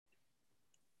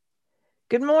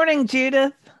Good morning,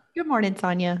 Judith. Good morning,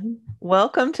 Sonya.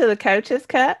 Welcome to the Coach's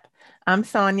Cup. I'm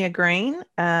Sonya Green,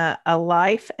 a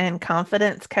life and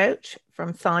confidence coach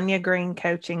from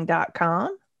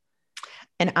SonyaGreenCoaching.com.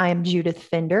 And I am Judith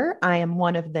Fender. I am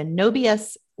one of the No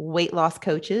BS weight loss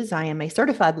coaches. I am a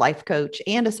certified life coach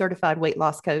and a certified weight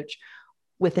loss coach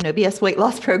with the No BS weight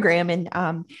loss program. And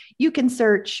you can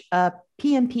search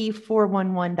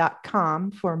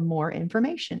pmp411.com for more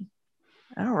information.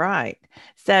 All right.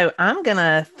 So I'm going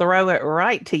to throw it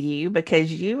right to you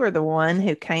because you are the one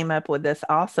who came up with this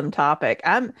awesome topic.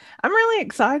 I'm really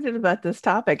excited about this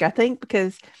topic. I think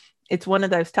because it's one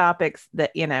of those topics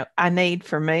that, I need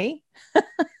for me.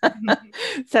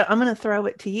 So I'm going to throw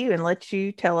it to you and let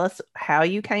you tell us how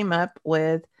you came up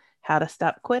with how to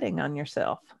stop quitting on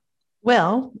yourself.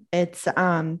 Well, it's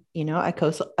I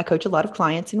coach a lot of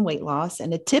clients in weight loss,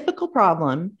 and a typical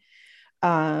problem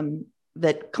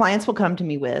that clients will come to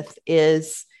me with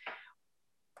is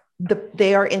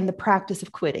they are in the practice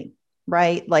of quitting,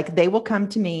 right? Like they will come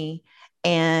to me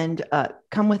and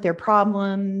come with their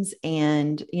problems,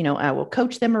 and I will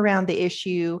coach them around the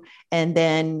issue. And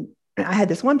then I had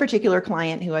this one particular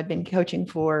client who I'd been coaching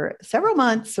for several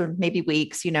months or maybe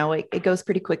weeks. It goes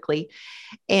pretty quickly,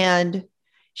 and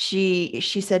she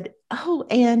said, "Oh,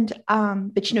 and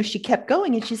but she kept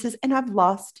going, and she says, and I've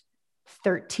lost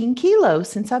 13 kilos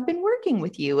since I've been working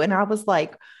with you." And I was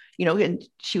like, and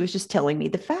she was just telling me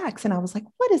the facts. And I was like,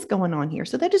 what is going on here?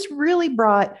 So that just really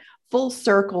brought full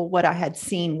circle what I had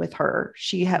seen with her.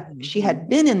 She had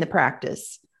been in the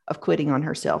practice of quitting on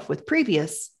herself with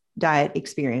previous diet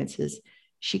experiences.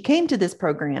 She came to this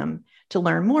program to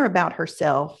learn more about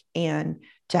herself and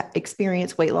to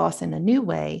experience weight loss in a new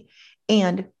way.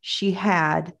 And she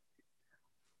had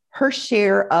her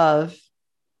share of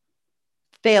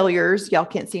failures. Y'all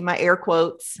can't see my air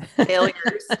quotes,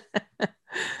 failures,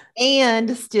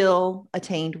 and still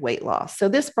attained weight loss. So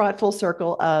this brought full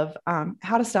circle of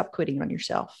how to stop quitting on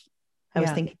yourself. I was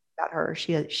Yeah. thinking about her.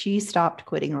 She stopped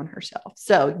quitting on herself.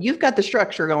 So you've got the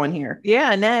structure going here.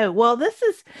 Yeah, no. Well, this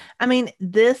is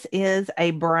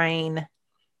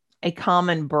a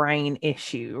common brain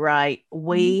issue, right?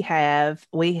 We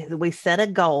set a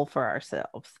goal for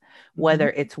ourselves, whether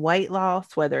Mhm. it's weight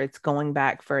loss, whether it's going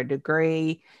back for a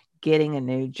degree, getting a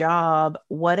new job,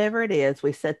 whatever it is,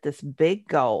 we set this big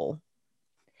goal.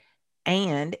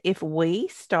 And if we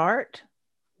start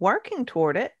working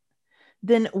toward it,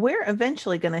 then we're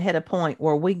eventually going to hit a point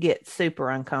where we get super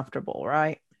uncomfortable,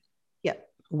 right? Yep.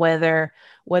 Whether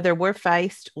we're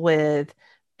faced with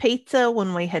pizza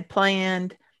when we had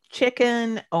planned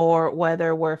chicken, or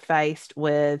whether we're faced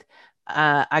with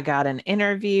I got an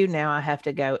interview, now I have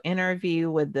to go interview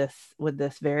with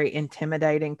this very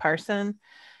intimidating person.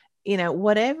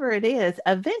 Whatever it is,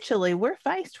 eventually we're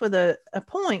faced with a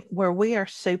point where we are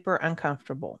super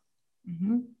uncomfortable.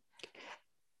 Mhm.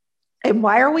 And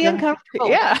why are we Yeah. uncomfortable?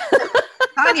 Yeah.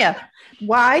 Tanya,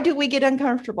 why do we get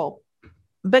uncomfortable?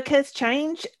 Because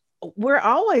change, we're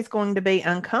always going to be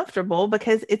uncomfortable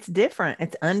because it's different,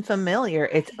 it's unfamiliar,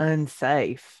 it's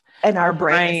unsafe. And our Our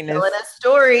brain is brain telling is, a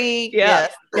story. yeah,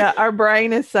 Yes. yeah, our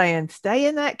brain is saying, stay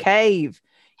in that cave.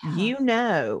 Yeah.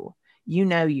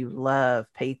 You love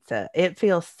pizza. It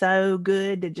feels so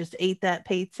good to just eat that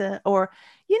pizza. Or,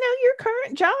 your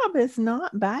current job is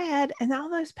not bad. And all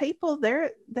those people,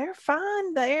 they're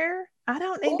fine there. I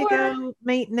don't need to Or, go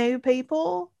meet new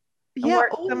people and yeah,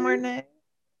 work somewhere new.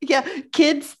 yeah,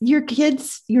 kids, you're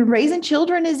raising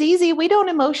children is easy. We don't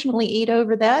emotionally eat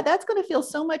over that. That's going to feel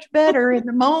so much better in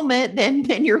the moment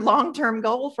than your long-term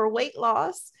goal for weight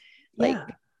loss. Yeah. Like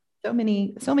so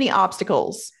many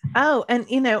obstacles. Oh, and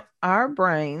our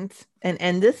brains,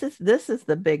 and this is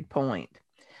the big point.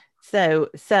 So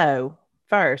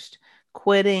first,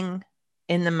 quitting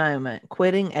in the moment,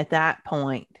 quitting at that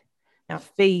point Yeah.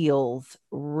 feels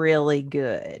really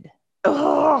good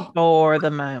Oh, for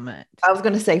the moment. I was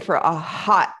going to say for a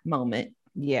hot moment.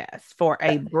 Yes, for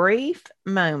a brief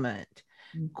moment,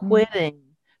 Mhm, quitting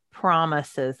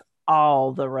promises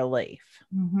all the relief.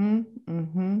 mhm,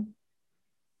 mhm.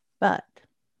 But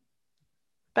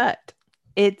but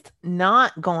it's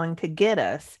not going to get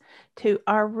us to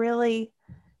our really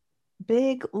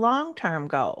big long-term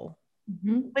goal,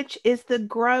 Mhm. which is the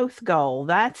growth goal.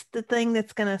 That's the thing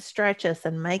that's going to stretch us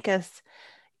and make us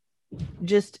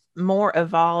just more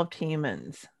evolved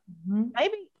humans. Mhm.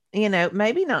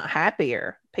 Maybe not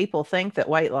happier. People think that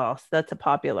weight loss, that's a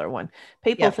popular one.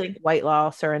 People Yep. think weight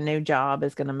loss or a new job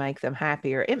is going to make them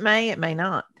happier. It may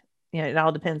not. It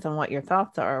all depends on what your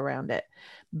thoughts are around it.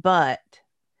 But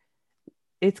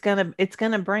it's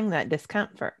gonna bring that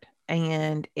discomfort.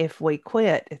 And if we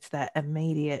quit, it's that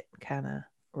immediate kind of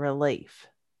relief.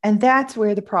 And that's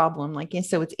where the problem, like, and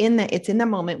so it's in the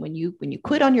moment when you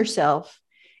quit on yourself,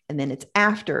 and then it's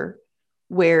after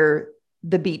where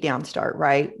the beat down start,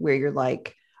 right? Where you're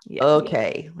like, Yeah.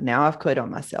 okay, now I've quit on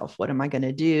myself. What am I going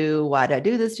to do? Why did I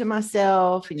do this to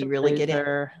myself? And you really get in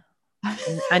Loser.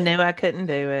 I knew I couldn't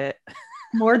do it.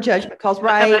 more judgment calls, Am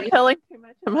I right? telling too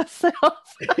much of myself?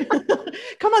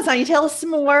 Come on, Sonya, tell us some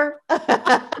more.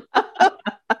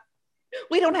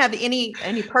 We don't have any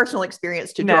personal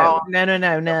experience to No, draw no, no,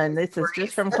 no, none. This is just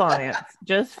stories. from clients,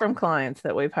 just from clients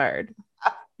that we've heard.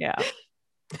 Yeah.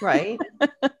 Right.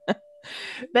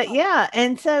 But yeah,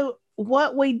 and so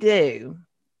what we do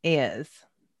is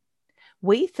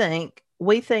we think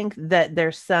that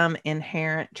there's some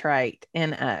inherent trait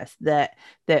in us that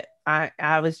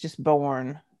I was just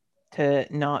born to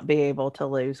not be able to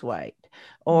lose weight,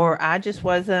 or I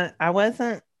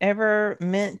wasn't ever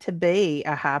meant to be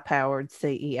a high powered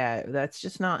CEO. That's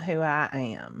just not who I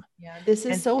am. Yeah, this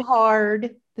is And so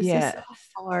hard. This is so yes,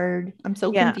 hard. I'm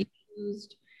so yeah,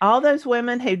 confused. all those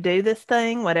women who do this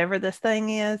thing, whatever this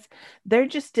thing is, they're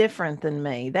just different than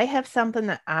me. They have something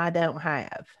that I don't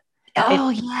have. And Oh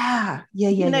yeah. Yeah,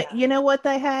 yeah, yeah. you know what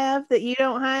they have that you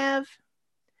don't have?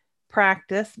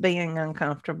 Practice being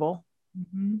uncomfortable.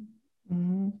 Mm-hmm.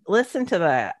 Mm-hmm. Listen to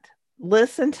that.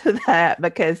 Listen to that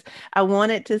because I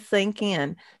want it to sink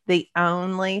in. The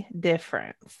only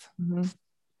difference Mm-hmm.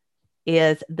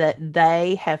 is that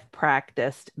they have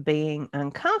practiced being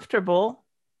uncomfortable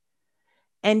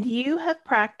and you have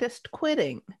practiced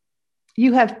quitting.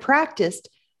 You have practiced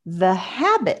the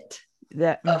habit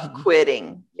That of mhm,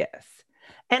 quitting. yes.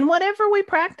 And whatever we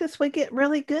practice, we get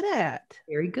really good at.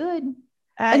 Very good.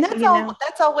 And You know,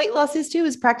 that's all weight loss is too,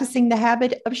 is practicing the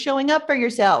habit of showing up for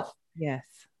yourself. yes.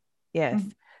 Yes.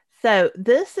 Mhm. So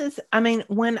this is, I mean,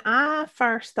 when I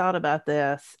first thought about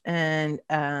this and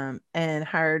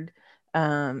heard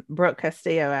Brooke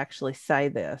Castillo actually say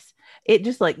this, it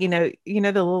just like, the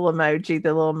little emoji,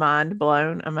 the little mind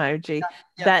blown emoji,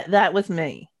 Yep. that was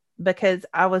me because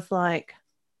I was like,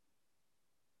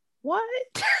 what?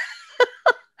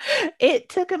 It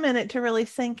took a minute to really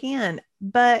sink in,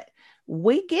 but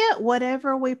we get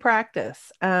whatever we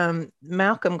practice. Malcolm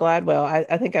Gladwell,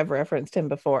 I think I've referenced him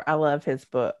before. I love his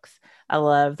books. I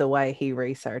love the way he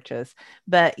researches.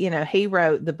 But, he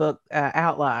wrote the book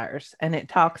Outliers, and it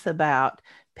talks about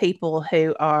people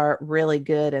who are really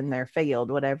good in their field,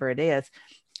 whatever it is.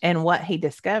 And what he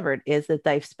discovered is that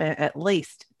they've spent at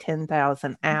least 10,000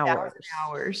 10,000 hours.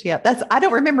 hours. Yeah. I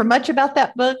don't remember much about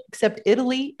that book except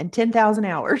Italy and 10,000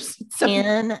 hours. So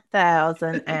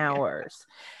 10,000 hours.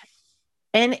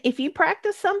 And if you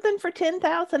practice something for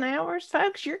 10,000 hours,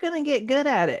 folks, you're going to get good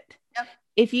at it. yep.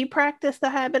 If you practice the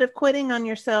habit of quitting on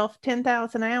yourself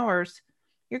 10,000 hours,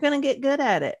 you're going to get good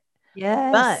at it.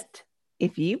 Yes. But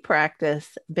if you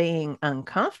practice being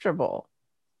uncomfortable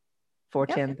for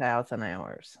Yep. 10,000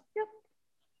 hours, Yep.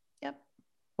 Yep.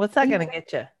 what's that And going to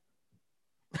get you?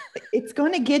 it's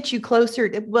going to get you closer.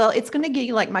 Well, it's going to get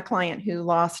you like my client who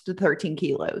lost 13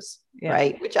 kilos, Yeah.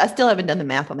 right? Which I still haven't done the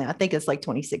math on that. I think it's like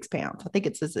 26 pounds. I think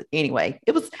it's anyway.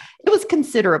 It was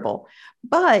considerable.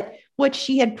 But what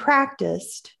she had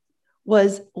practiced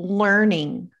was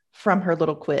learning from her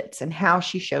little quits and how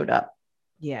she showed up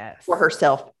Yes. for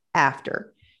herself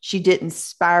after. She didn't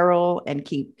spiral and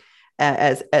keep,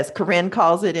 as Corinne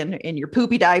calls it, in your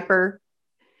poopy diaper.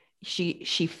 She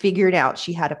figured out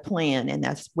she had a plan, and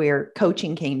that's where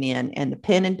coaching came in, and the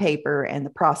pen and paper and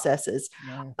the processes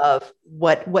Yeah. of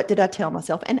what did I tell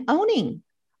myself, and owning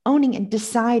and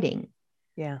deciding,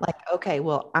 Yeah. like, okay,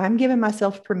 well, I'm giving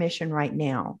myself permission right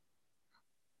now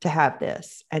to have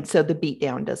this, and so the beat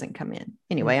down doesn't come in.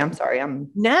 Anyway, I'm sorry.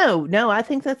 No, I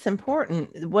think that's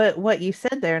important. What you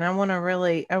said there, and I want to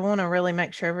really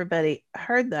make sure everybody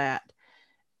heard that.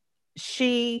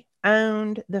 She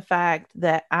owned the fact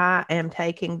that I am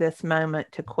taking this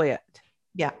moment to quit.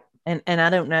 Yeah. And I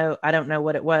don't know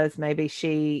what it was. Maybe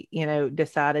she,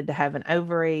 decided to have an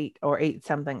overeat or eat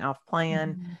something off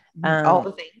plan. Mm-hmm.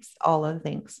 All of the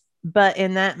things. But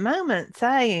in that moment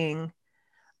saying,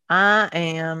 I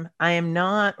am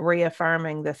not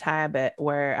reaffirming this habit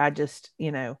where I just,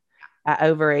 I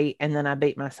overeat and then I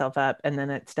beat myself up and then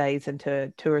it stays into a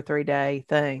 2 or 3 day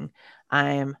thing.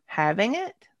 I am having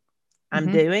it, I'm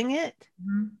Mm-hmm. doing it,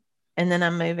 Mm-hmm. and then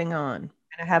I'm moving on.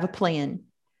 And I have a plan.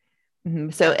 Mm-hmm.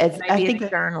 So as I Maybe think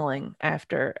it's journaling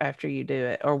after you do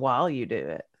it or while you do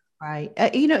it. right.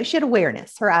 She had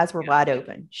awareness. Her eyes were Yeah. wide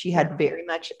open. She had Yeah. very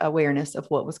much awareness of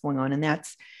what was going on. And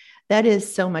that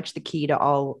is so much the key to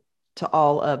all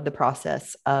of the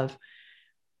process of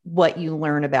what you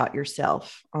learn about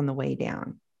yourself on the way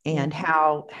down, and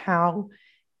Yeah. how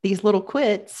these little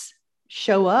quits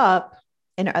show up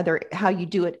in other, how you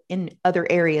do it in other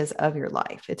areas of your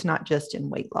life. It's not just in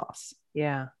weight loss.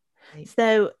 Yeah. Right.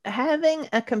 So having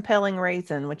a compelling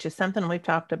reason, which is something we've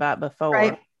talked about before,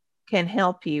 Right. can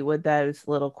help you with those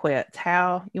little quits.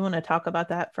 How you want to talk about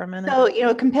that for a minute? So,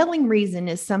 a compelling reason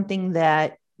is something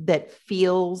that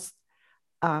feels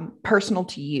personal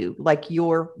to you, like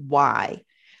your why.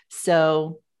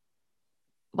 So,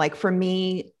 like for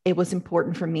me, it was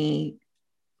important for me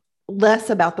less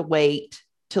about the weight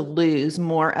to lose,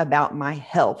 more about my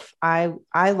health. I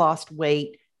lost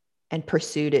weight and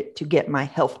pursued it to get my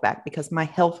health back because my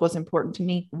health was important to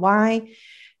me. Why?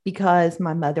 Because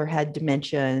my mother had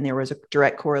dementia and there was a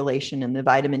direct correlation in the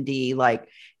vitamin D. Like,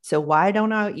 so why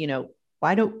don't I,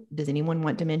 does anyone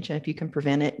want dementia if you can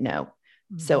prevent it? No.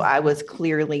 So Mm-hmm. I was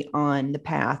clearly on the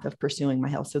path of pursuing my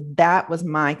health. So that was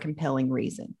my compelling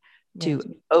reason Yeah.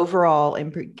 to overall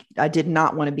improve. I did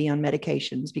not want to be on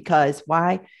medications because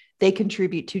why? They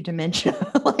contribute to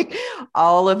dementia. Like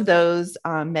all of those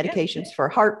Yeah. medications for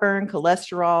heartburn,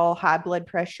 cholesterol, high blood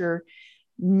pressure,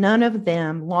 none of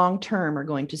them long term are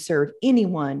going to serve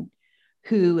anyone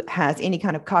who has any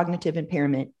kind of cognitive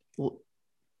impairment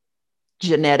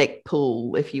genetic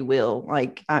pool, if you will.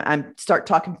 Like I'm start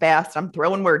talking fast, I'm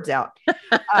throwing words out.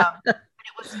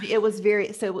 It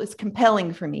was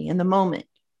compelling for me in the moment,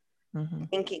 Mm-hmm.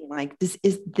 thinking like,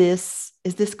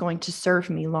 this going to serve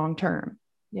me long term?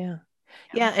 Yeah.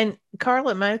 Yeah. And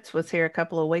Carla Motes was here a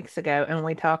couple of weeks ago, and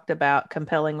we talked about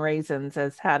compelling reasons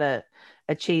as how to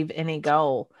achieve any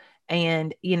goal.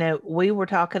 And, we were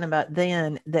talking about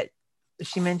then that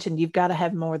she mentioned you've got to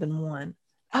have more than one.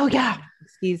 Oh yeah.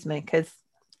 Excuse me. Because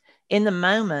in the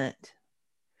moment,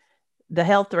 the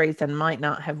health reason might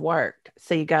not have worked.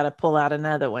 So you got to pull out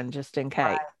another one just in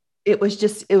case. It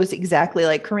was exactly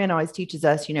like Corinne always teaches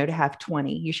us, to have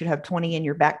 20. You should have 20 in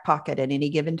your back pocket at any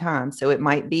given time. So it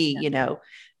might be,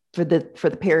 for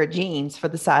the pair of jeans for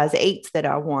the size 8s that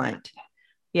I want.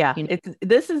 Yeah,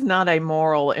 this is not a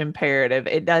moral imperative.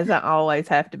 It doesn't always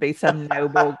have to be some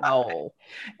noble goal.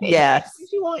 Yes.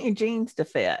 You want your jeans to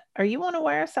fit, or you want to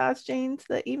wear a size jeans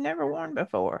that you've never worn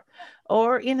before,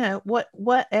 or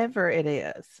whatever it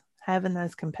is, having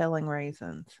those compelling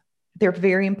reasons. They're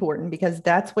very important because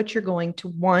that's what you're going to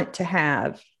want to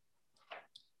have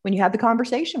when you have the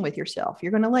conversation with yourself.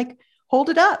 You're going to like hold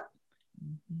it up.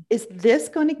 Is this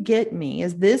going to get me?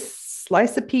 Is this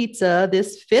slice of pizza,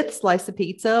 this fifth slice of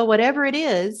pizza, whatever it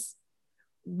is,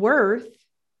 worth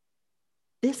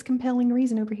this compelling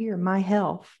reason over here? My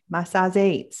health, my size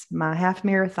 8s, my half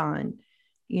marathon,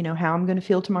 how I'm going to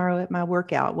feel tomorrow at my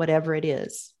workout, whatever it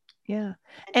is. Yeah.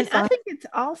 And I think it's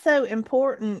also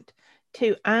important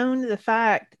to own the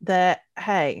fact that,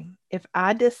 hey, if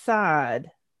I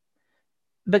decide,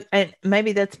 but and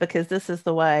maybe that's because this is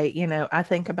the way, I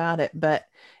think about it, but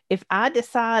if I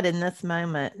decide in this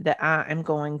moment that I am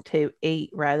going to eat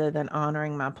rather than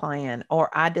honoring my plan, or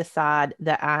I decide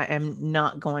that I am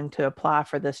not going to apply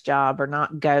for this job or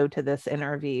not go to this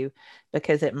interview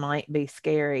because it might be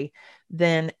scary,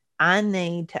 then I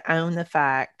need to own the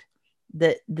fact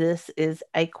that this is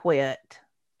a quit,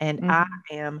 and I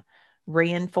am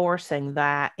reinforcing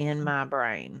that in my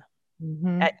brain.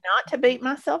 Not to beat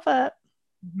myself up,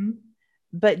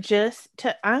 but just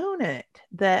to own it,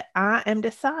 that I am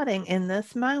deciding in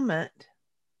this moment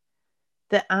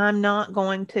that I'm not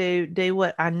going to do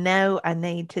what I know I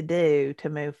need to do to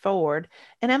move forward.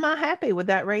 And am I happy with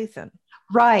that reason?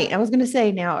 Right. I was going to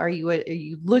say, now,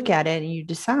 you look at it and you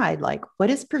decide, like, what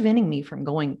is preventing me from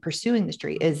pursuing the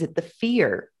street? Is it the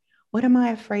fear? What am I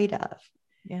afraid of?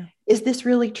 Yeah. Is this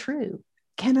really true?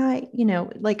 Can I,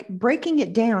 like breaking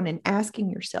it down and asking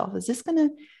yourself, does this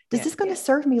going to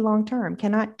serve me long term?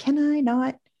 Can I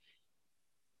not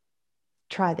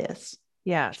try this?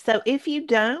 Yeah. So if you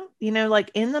don't,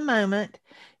 like in the moment,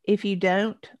 if you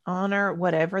don't honor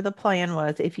whatever the plan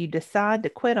was, if you decide to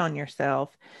quit on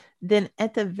yourself, then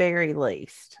at the very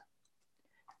least,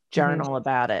 journal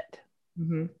about it.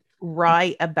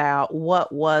 Write about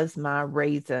what was my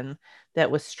reason that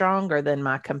was stronger than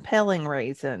my compelling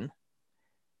reason,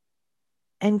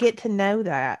 and get to know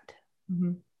that.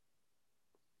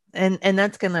 And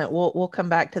that's gonna we'll come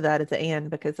back to that at the end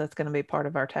because that's gonna be part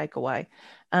of our takeaway.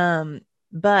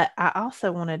 But I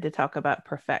also wanted to talk about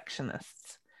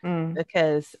perfectionists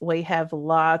because we have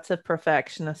lots of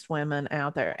perfectionist women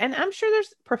out there, and I'm sure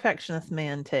there's perfectionist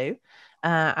men too.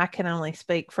 I can only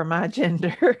speak for my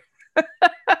gender.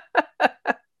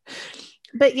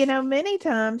 But many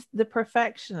times the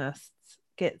perfectionists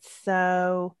they're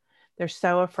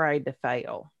so afraid to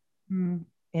fail in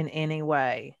any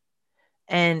way.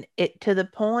 And it to the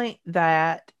point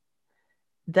that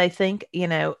they think,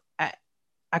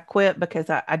 I quit because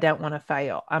I don't want to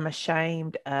fail. I'm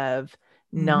ashamed of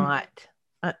Mm-hmm. not,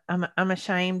 I'm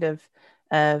ashamed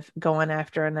of going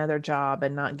after another job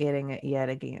and not getting it yet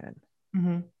again.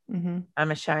 Mm-hmm. Mm-hmm.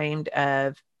 I'm ashamed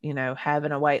of,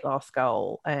 having a weight loss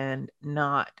goal and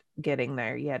not getting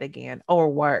there yet again, or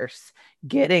worse,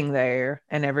 getting there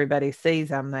and everybody sees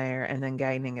I'm there and then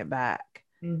gaining it back.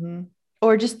 Mm-hmm.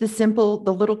 Or just the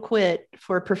little quit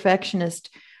for a perfectionist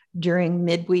during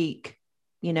midweek,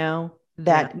 Yeah.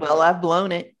 that, well, I've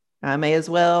blown it. I may as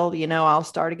well, I'll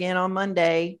start again on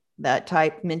Monday. That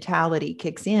type mentality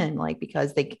kicks in, like,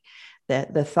 because the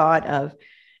thought of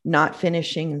not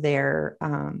finishing their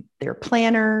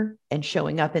planner and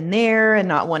showing up in there and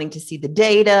not wanting to see the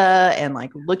data and like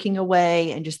looking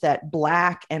away, and just that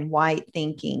black and white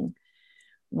thinking,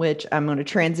 which I'm going to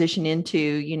transition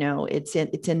into, it's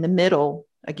in the middle.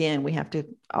 Again, we have to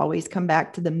always come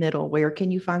back to the middle. Where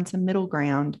can you find some middle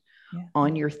ground Yeah.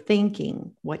 on your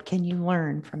thinking? What can you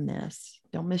learn from this?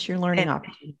 Don't miss your learning And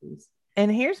opportunities. and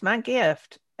here's my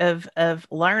gift of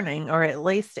learning, or at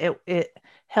least it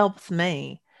helps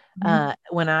me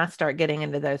Mm-hmm. when I start getting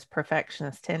into those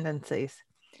perfectionist tendencies.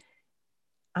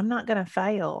 I'm not going to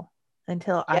fail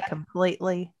until I Yeah.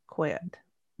 completely quit.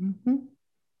 Mm-hmm.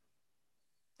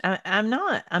 I'm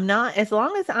not, as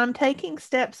long as I'm taking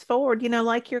steps forward,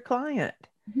 like your client,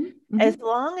 Mm-hmm. Mm-hmm. as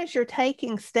long as you're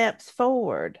taking steps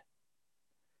forward,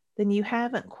 then you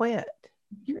haven't quit.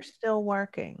 You're still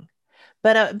working.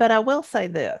 But I will say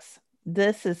this.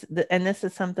 This is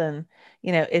something,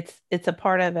 it's a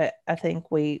part of it I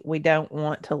think we don't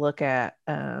want to look at.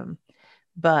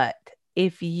 But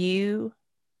if you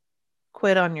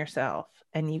quit on yourself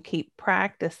and you keep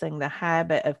practicing the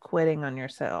habit of quitting on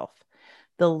yourself,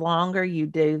 the longer you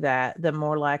do that, the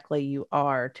more likely you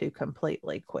are to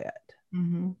completely quit,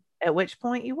 Mm-hmm. at which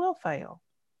point you will fail.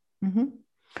 Mm-hmm.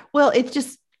 Well, it's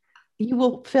just, you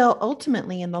will fail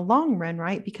ultimately in the long run,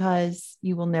 right? Because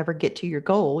you will never get to your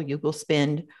goal. You will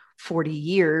spend 40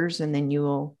 years and then you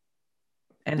will,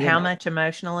 And you how know, much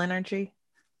emotional energy?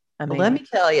 I well, let mean, me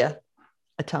tell you,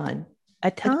 a ton. a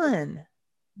A ton.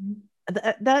 ton.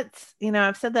 That's,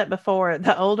 I've said that before.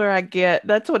 The older I get,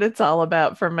 that's what it's all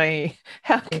about for me.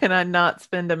 How can I not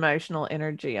spend emotional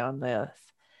energy on this?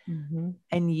 Mm-hmm.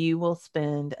 And you will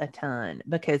spend a ton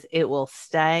because it will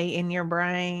stay in your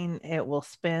brain. It will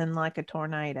spin like a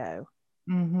tornado.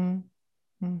 Mm-hmm.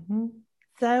 Mm-hmm.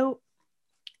 So,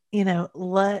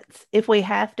 if we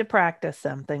have to practice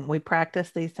something, we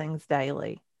practice these things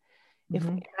daily. If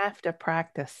Mm-hmm. we have to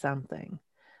practice something,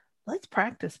 let's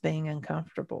practice being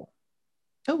uncomfortable.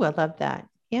 Oh, I love that.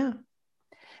 Yeah.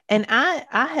 And I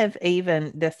have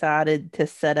even decided to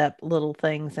set up little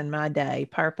things in my day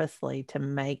purposely to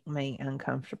make me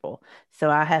uncomfortable. So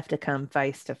I have to come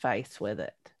face to face with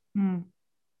it. Mm.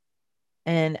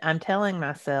 And I'm telling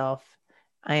myself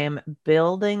I am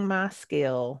building my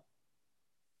skill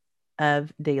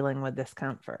of dealing with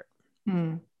discomfort.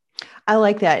 Mm. I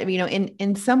like that.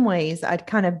 In some ways, I'd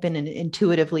kind of been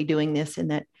intuitively doing this, in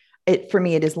that for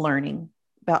me, it is learning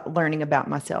about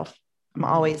myself. I'm Mhm.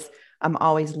 always, I'm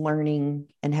always learning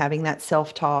and having that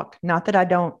self-talk. Not that I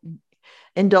don't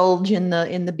indulge in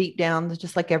the beat downs,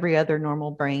 just like every other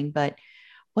normal brain, but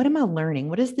what am I learning?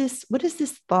 What is this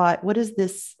thought? What is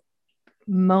this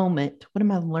moment? What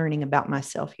am I learning about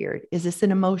myself here? Is this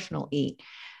an emotional eat?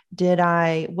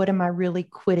 What am I really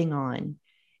quitting on?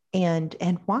 And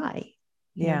why?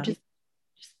 Yeah. Just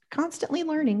constantly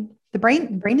learning. The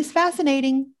brain is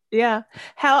fascinating. Yeah.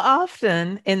 How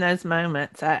often in those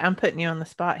moments, I'm putting you on the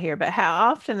spot here, but how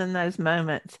often in those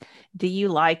moments do you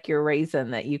like your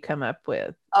reason that you come up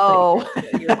with that Oh,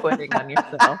 you're quitting on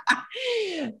yourself?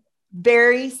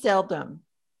 very seldom.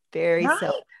 Very seldom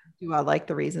Right. do I like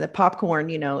the reason. The popcorn,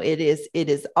 it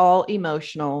is all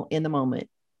emotional in the moment.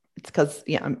 It's because,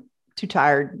 yeah, I'm too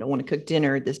tired. Don't want to cook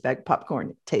dinner. This bag of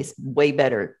popcorn tastes way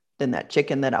better than that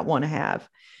chicken that I want to have.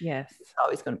 Yes. It's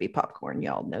always going to be popcorn.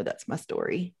 Y'all know that's my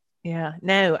story. Yeah.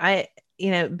 No,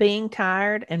 being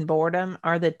tired and boredom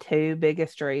are the two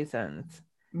biggest reasons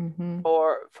Mm-hmm.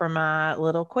 for my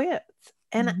little quits.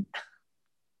 And Mm-hmm.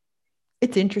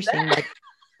 It's interesting. Like,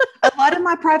 a lot of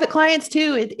my private clients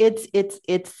too,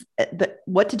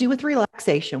 what to do with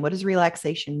relaxation. What does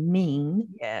relaxation mean,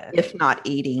 yes. if not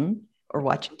eating or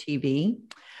watching TV?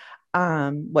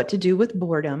 What to do with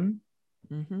boredom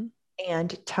Hmm.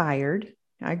 and tired.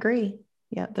 I agree.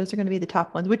 Yeah, those are going to be the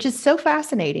top ones, which is so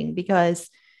fascinating because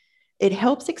it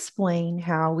helps explain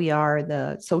how we are,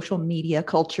 the social media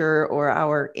culture, or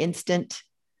our instant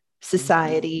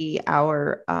society,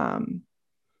 our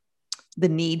the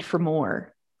need for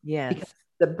more, because Yes.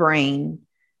 the brain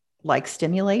likes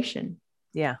stimulation,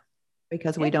 Yeah.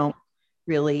 because Yeah. we don't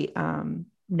really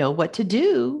know what to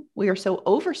do. We are so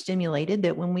overstimulated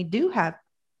that when we do have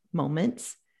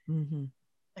moments,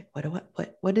 like,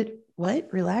 what?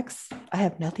 Relax. I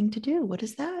have nothing to do. What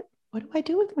is that? What do I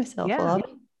do with myself? Yeah.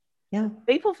 Yeah.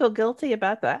 People feel guilty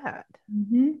about that,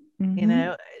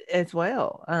 Mm-hmm. as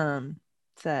well.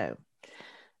 So,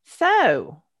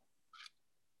 so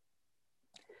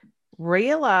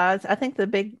realize, I think the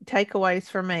big takeaways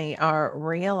for me are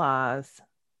realize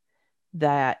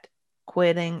that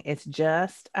quitting is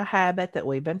just a habit that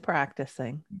we've been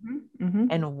practicing, Mm-hmm.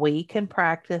 and we can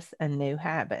practice a new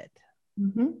habit,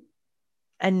 Mm-hmm.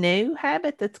 a new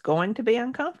habit that's going to be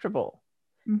uncomfortable.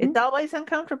 Mm-hmm. It's always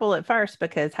uncomfortable at first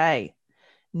because, hey,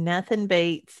 nothing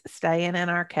beats staying in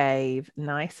our cave,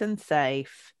 nice and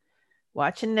safe,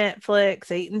 watching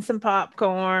Netflix, eating some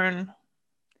popcorn,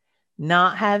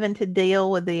 not having to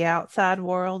deal with the outside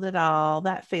world at all.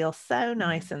 That feels so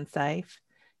nice and safe.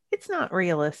 It's not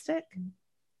realistic.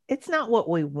 It's not what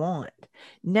we want.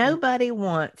 Nobody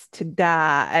wants to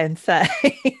die and say,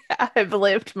 I have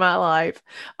lived my life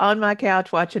on my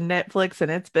couch watching Netflix and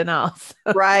it's been awesome.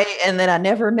 Right. And then I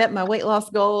never met my weight loss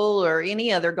goal or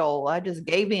any other goal. I just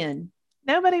gave in.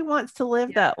 Nobody wants to live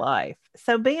Yeah. that life.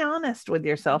 So be honest with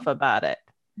yourself about it.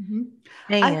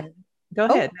 Mm-hmm. I And go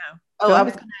oh ahead. No, oh go I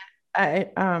was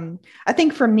ahead. gonna I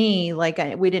think for me, like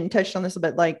we didn't touch on this,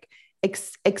 but like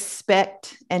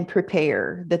expect and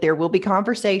prepare that there will be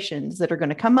conversations that are going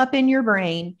to come up in your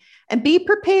brain, and be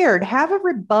prepared. Have a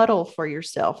rebuttal for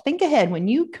yourself. Think ahead when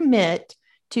you commit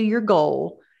to your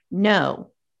goal.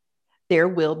 No, there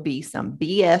will be some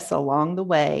BS along the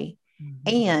way.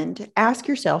 Mhm. And ask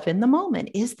yourself in the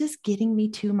moment, is this getting me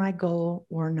to my goal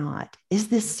or not? Is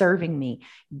this serving me?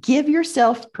 Give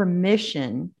yourself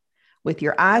permission with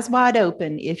your eyes wide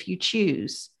open if you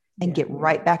choose, and Yeah. get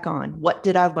right back on. What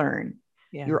did I learn?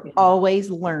 Yeah. You're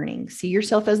always learning. See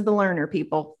yourself as the learner,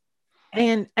 people.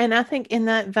 And I think in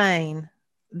that vein,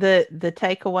 the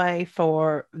takeaway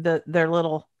for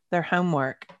their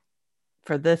homework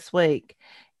for this week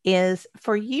is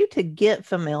for you to get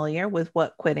familiar with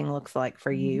what quitting looks like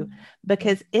for you,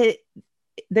 because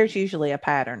there's usually a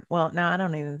pattern. Well, no, I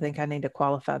don't even think I need to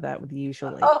qualify that with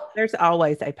usually. Oh, There's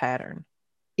always a pattern.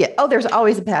 yeah. Oh, there's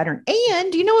always a pattern.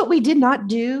 And you know what we did not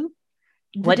do?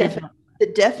 The, What did defi- the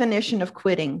definition of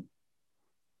quitting.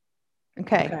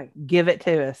 Okay. Okay, give it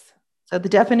to us. So the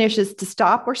definition is to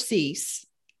stop or cease.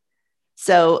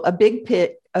 So a big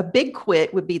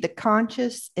quit would be the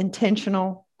conscious,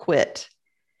 intentional quit.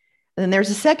 And then there's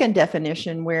a second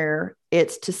definition where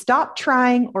it's to stop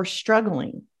trying or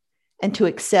struggling and to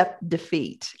accept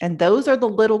defeat. And those are the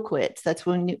little quits. That's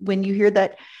when you hear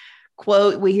that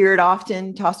quote, we hear it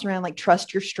often tossed around, like,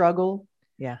 trust your struggle.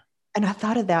 Yeah. And I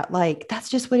thought of that, like, that's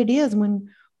just what it is when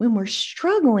we're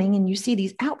struggling and you see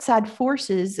these outside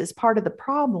forces as part of the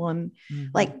problem,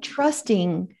 like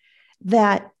trusting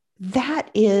that that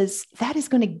is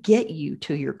going to get you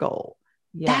to your goal.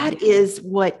 Yeah. That is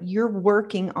what you're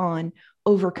working on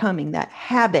overcoming, that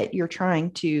habit you're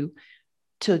trying to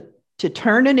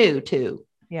turn anew to.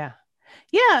 Yeah.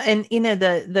 Yeah. And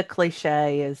the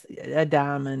cliche is a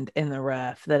diamond in the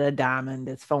rough, that a diamond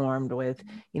is formed with,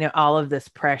 all of this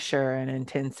pressure and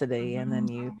intensity. And then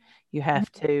you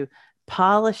have to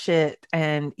polish it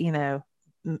and, to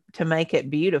make it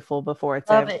beautiful before it's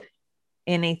Love ever it.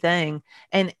 anything.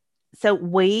 And so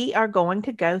we are going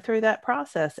to go through that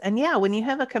process. And yeah, when you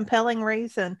have a compelling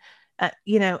reason,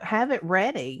 have it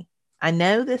ready. I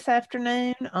know this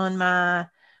afternoon on my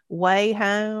way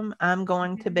home, I'm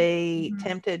going to be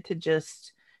tempted to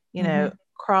just,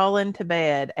 crawl into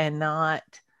bed and not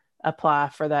apply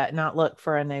for that, not look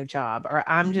for a new job, or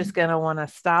I'm just going to want to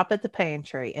stop at the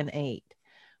pantry and eat.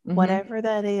 Whatever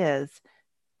that is,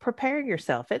 prepare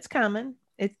yourself. It's coming.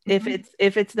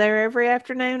 If it's there every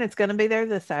afternoon, it's going to be there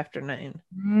this afternoon.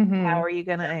 How are you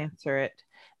going to answer it?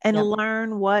 And Yep.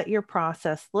 learn what your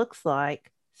process looks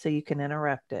like so you can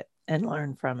interrupt it and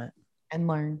learn from it. And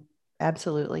learn.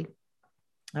 Absolutely.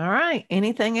 All right.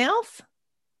 Anything else?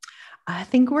 I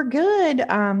think we're good.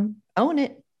 Own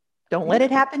it. Don't let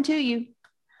it happen to you.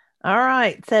 All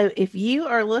right. So if you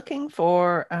are looking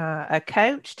for a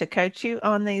coach to coach you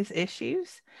on these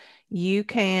issues, you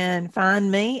can find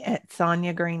me at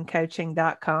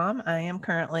sonyagreencoaching.com. I am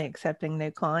currently accepting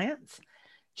new clients.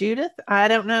 Judith, I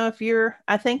don't know if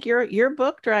I think you're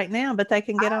booked right now, but they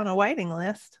can get on a waiting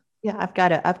list. Yeah, I've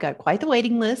got quite the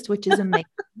waiting list, which is amazing.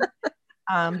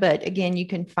 But again, you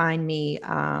can find me,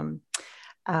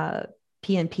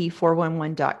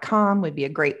 pnp411.com would be a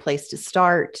great place to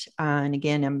start. And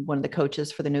again, I'm one of the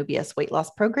coaches for the No BS weight loss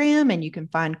program. And you can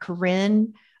find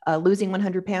Corinne, Losing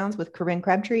 100 Pounds with Corinne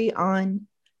Crabtree on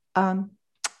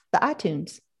the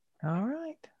iTunes. All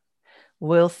right.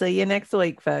 We'll see you next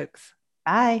week, folks.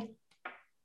 Bye.